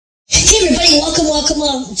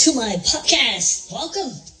Welcome to my podcast.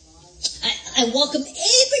 Welcome. I welcome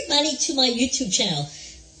everybody to my YouTube channel.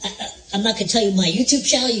 I'm not going to tell you my YouTube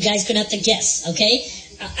channel. You guys going to have to guess, okay?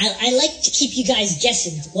 I like to keep you guys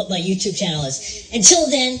guessing what my YouTube channel is. Until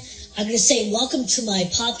then, I'm going to say welcome to my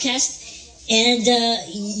podcast. And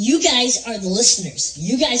you guys are the listeners.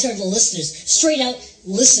 You guys are the listeners. Straight out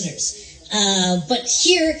listeners. But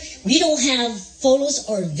here, we don't have photos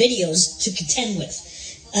or videos to contend with.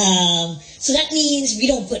 So that means we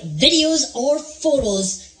don't put videos or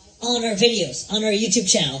photos on our videos, on our YouTube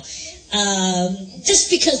channel. Just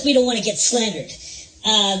because we don't want to get slandered.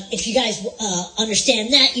 If you guys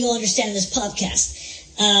understand that, you'll understand this podcast.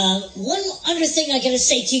 One other thing I gotta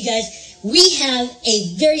say to you guys, we have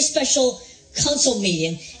a very special council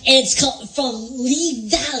meeting, and it's called from Lee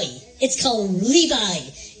Valley. It's called Lee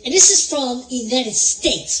Valley. And this is from the United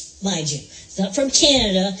States, mind you. It's not from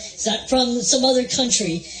Canada. It's not from some other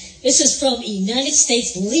country. This is from the United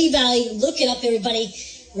States, Lee Valley. Look it up, everybody.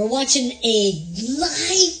 We're watching a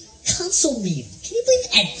live council meeting. Can you believe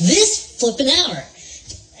at this flipping hour?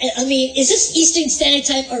 I mean, is this Eastern Standard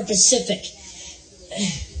Time or Pacific?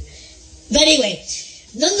 But anyway,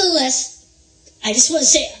 nonetheless, I just want to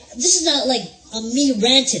say, this is not like me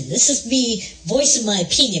ranting. This is me voicing my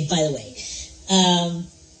opinion, by the way.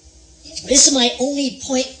 This is my only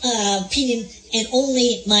opinion, and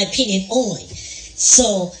only my opinion only.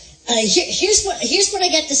 So here's what I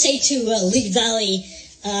got to say to Lee Valley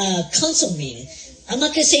council meeting. I'm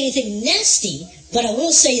not going to say anything nasty, but I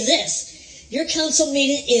will say this: your council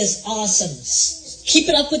meeting is awesome. Keep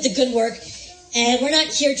it up with the good work, and we're not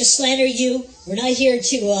here to slander you. We're not here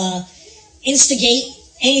to instigate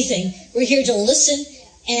anything. We're here to listen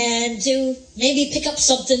and to maybe pick up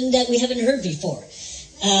something that we haven't heard before.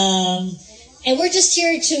 And we're just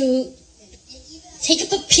here to take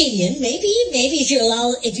up opinion. Maybe if you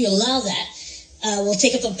allow that, we'll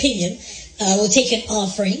take up opinion. We'll take an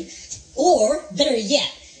offering, or better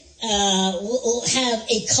yet, we'll have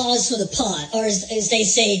a cause for the pause, or as they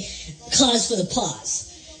say, cause for the pause.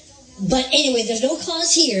 But anyway, there's no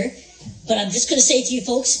cause here. But I'm just going to say to you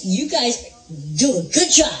folks, you guys do a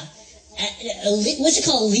good job at, what's it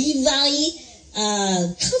called, Lee Valley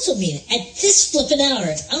council meeting at this flipping hour.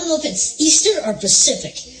 I don't know if it's Eastern or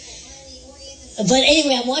Pacific. But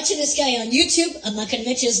anyway, I'm watching this guy on YouTube. I'm not going to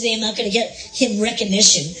mention his name. I'm not going to get him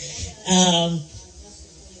recognition.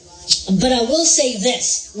 But I will say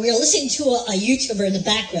this. We're listening to a YouTuber in the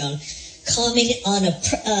background commenting on a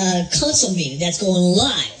council meeting that's going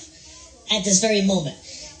live at this very moment.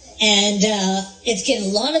 And it's getting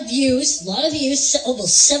a lot of views,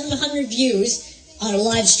 almost 700 views on a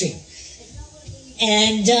live stream.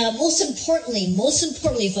 And most importantly,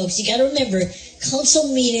 folks, you got to remember, council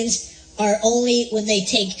meetings are only when they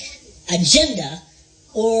take agenda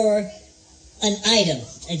or an item.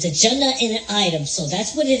 It's agenda and an item, so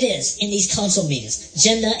that's what it is in these council meetings.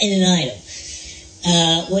 Agenda and an item.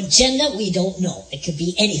 What agenda, we don't know. It could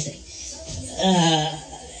be anything.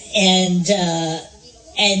 And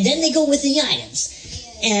then they go with the items.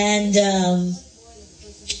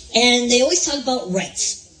 And they always talk about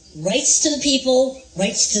rights. Rights to the people,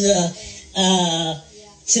 rights to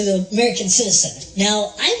the American citizen.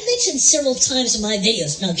 Now, I've mentioned several times in my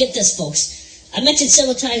videos, now get this, folks, I mentioned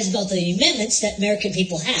several times about the amendments that American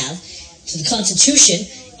people have to the Constitution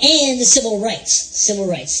and the civil rights. Civil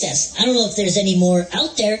rights, yes. I don't know if there's any more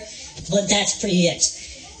out there, but that's pretty it.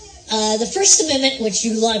 The First Amendment, which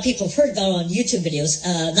a lot of people have heard about on YouTube videos,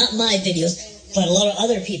 not my videos, but a lot of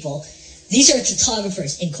other people, these are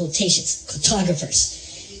photographers, in quotations, photographers.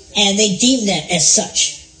 And they deem that as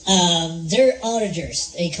such. They're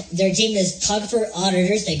auditors. They're deemed as photographer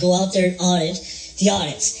auditors. They go out there and audit the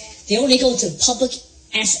audits. They only go to public,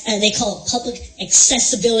 they call it public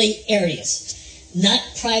accessibility areas, not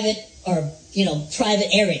private or,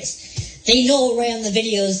 private areas. They know right on the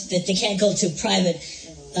videos that they can't go to private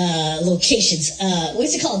locations.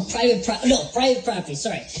 What's it called? Private property,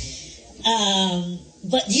 sorry.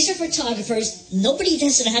 But these are photographers. Nobody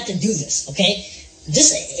doesn't have to do this, okay?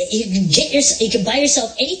 You can buy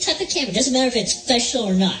yourself any type of camera. It doesn't matter if it's professional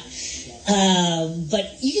or not.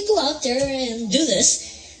 But you can go out there and do this.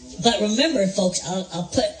 But remember, folks, I'll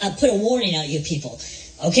put a warning out, you people.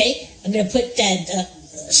 Okay, I'm going to put that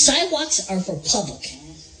sidewalks are for public.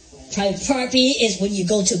 Private property is when you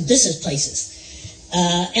go to business places,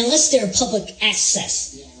 unless they're public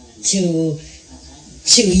access to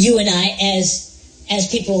you and I as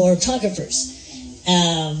people or photographers.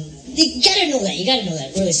 You gotta know that. You gotta know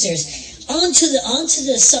that. Really serious. On to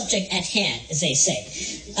the subject at hand, as they say.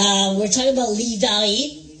 We're talking about Lee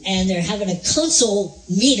Valley, and they're having a council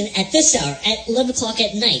meeting at this hour, at 11 o'clock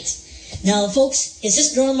at night. Now, folks, is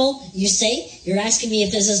this normal? You say? You're asking me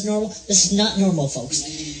if this is normal? This is not normal, folks.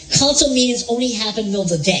 Council meetings only happen in the middle of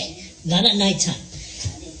the day, not at nighttime.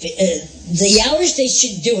 The hours they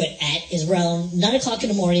should do it at is around 9 o'clock in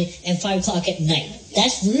the morning and 5 o'clock at night.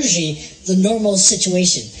 That's usually the normal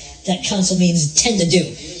situation that council meetings tend to do.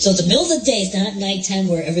 So it's the middle of the day, it's not at nighttime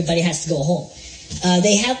where everybody has to go home.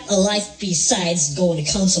 They have a life besides going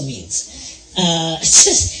to council meetings.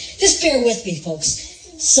 Just bear with me, folks.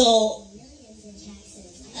 So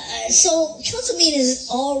council meetings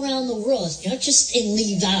all around the world, not just in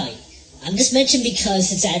Lee Valley. I'm just mentioning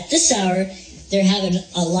because it's at this hour they're having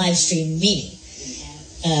a live stream meeting.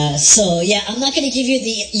 So yeah, I'm not going to give you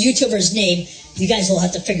the YouTuber's name. You guys will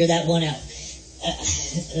have to figure that one out.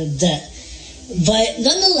 But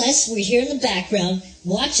nonetheless, we're here in the background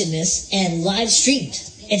watching this and live streamed.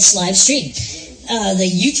 It's live streamed. The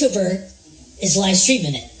YouTuber is live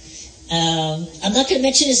streaming it. I'm not going to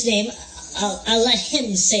mention his name. I'll let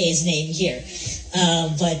him say his name here.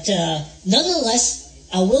 But nonetheless,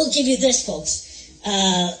 I will give you this, folks.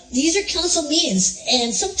 These are council meetings,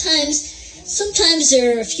 and sometimes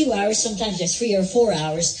they're a few hours, sometimes they're 3 or 4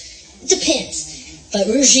 hours. It depends. But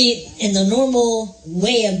usually, in the normal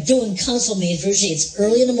way of doing council meetings, usually it's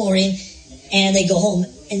early in the morning, and they go home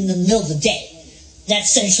in the middle of the day. That's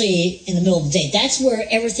essentially in the middle of the day. That's where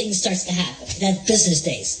everything starts to happen. That's business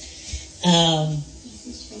days.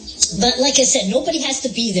 But like I said, nobody has to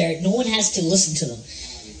be there. No one has to listen to them.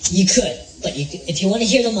 You could, but if you want to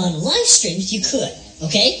hear them on live streams, you could.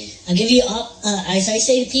 Okay, I'll give you, as I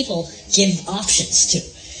say to people, give options too.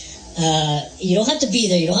 You don't have to be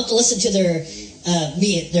there. You don't have to listen to their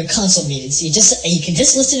council meetings. You can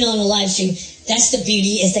just listen on a live stream. That's the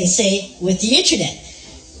beauty, as they say, with the internet.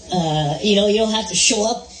 You don't have to show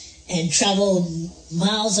up and travel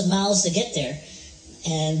miles and miles to get there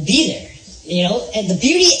and be there. And the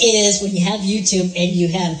beauty is when you have YouTube and you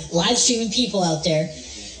have live streaming people out there,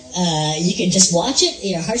 you can just watch it,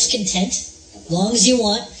 your heart's content, as long as you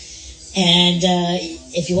want. And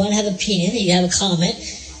if you want to have an opinion, you have a comment,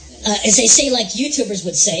 as they say, like YouTubers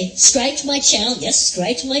would say, subscribe to my channel. Yes,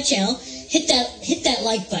 subscribe to my channel. Hit that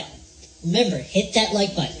like button. Remember, hit that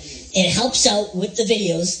like button. It helps out with the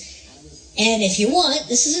videos. And if you want,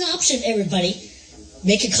 this is an option, everybody.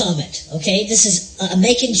 Make a comment, okay? This is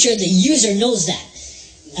making sure the user knows that,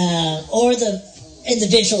 or the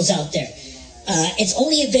individuals out there. It's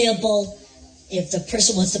only available if the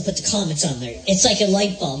person wants to put the comments on there. It's like a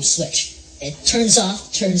light bulb switch. It turns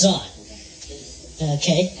off, turns on.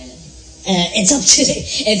 Okay? It's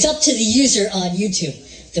up to the user on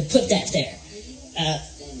YouTube to put that there.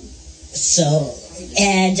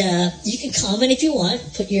 You can comment if you want.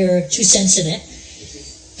 Put your 2 cents in it.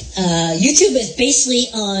 YouTube is basically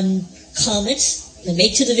on comments they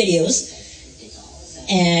make to the videos,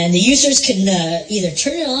 and the users can either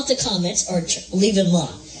turn it off, the comments, or leave them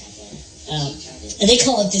on. And they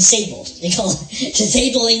call it disabled. They call it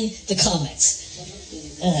disabling the comments.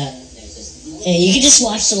 And you can just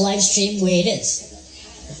watch the live stream the way it is.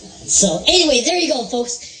 So anyway, there you go,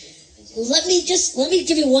 folks. Let me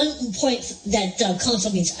give you one point that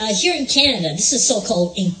council means. Here in Canada, this is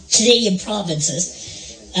so-called in Canadian provinces.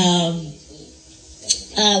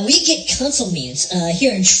 We get council meetings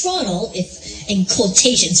here in Toronto, if in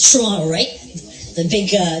quotations, Toronto, right? The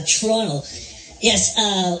big Toronto. Yes,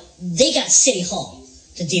 they got City Hall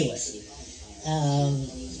to deal with.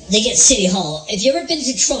 They get City Hall. If you ever been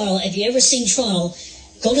to Toronto, if you ever seen Toronto,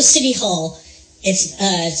 go to City Hall.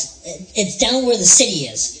 It's down where the city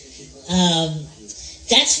is.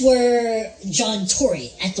 That's where John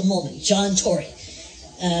Tory at the moment. John Tory.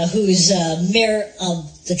 Who's mayor of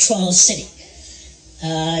the Toronto City.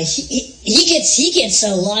 He gets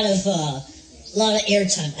a lot of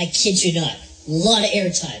airtime. I kid you not, a lot of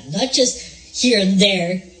airtime. Not just here and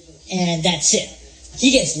there, and that's it.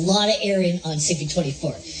 He gets a lot of airing on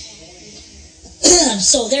CP24.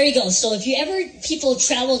 So there you go. So if you ever people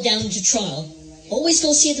travel down to Toronto, always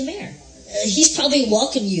go see the mayor. He's probably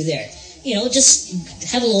welcome you there. Just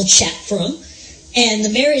have a little chat for him. And the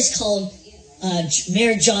mayor is called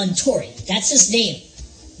Mayor John Tory. That's his name.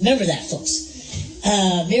 Remember that, folks.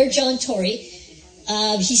 Mayor John Tory.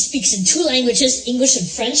 He speaks in 2 languages, English and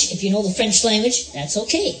French. If you know the French language, that's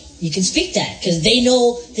okay. You can speak that because they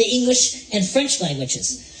know the English and French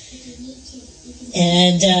languages.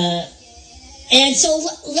 And so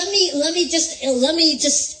let me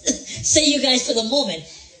just say, you guys, for the moment,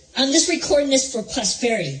 I'm just recording this for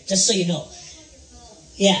prosperity, just so you know.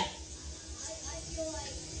 Yeah.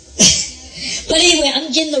 But anyway,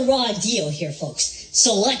 I'm getting the raw deal here, folks.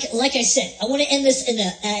 So like I said, I want to end this in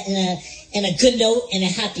a good note and a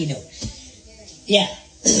happy note. Yeah.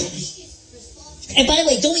 And by the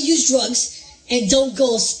way, don't use drugs and don't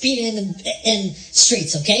go speeding in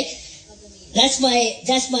streets, okay? That's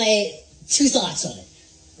my 2 thoughts on it.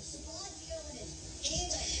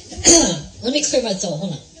 Let me clear my throat.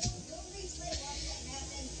 Hold on.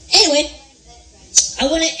 Anyway, I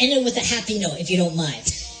want to end it with a happy note, if you don't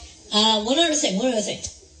mind. One other thing.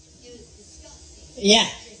 Yeah,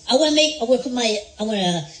 I want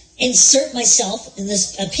to insert myself in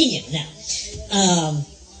this opinion now.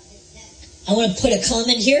 I want to put a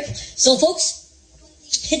comment here. So, folks,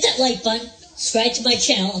 hit that like button. Subscribe to my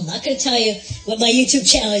channel. I'm not going to tell you what my YouTube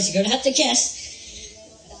channel is. You're going to have to guess.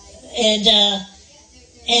 And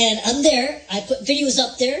I'm there. I put videos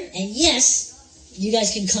up there. And yes, you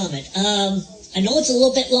guys can comment. I know it's a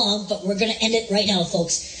little bit long, but we're going to end it right now,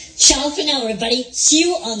 folks. Ciao for now, everybody. See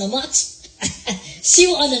you on the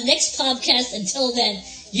next podcast. Until then,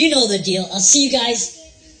 you know the deal. I'll see you guys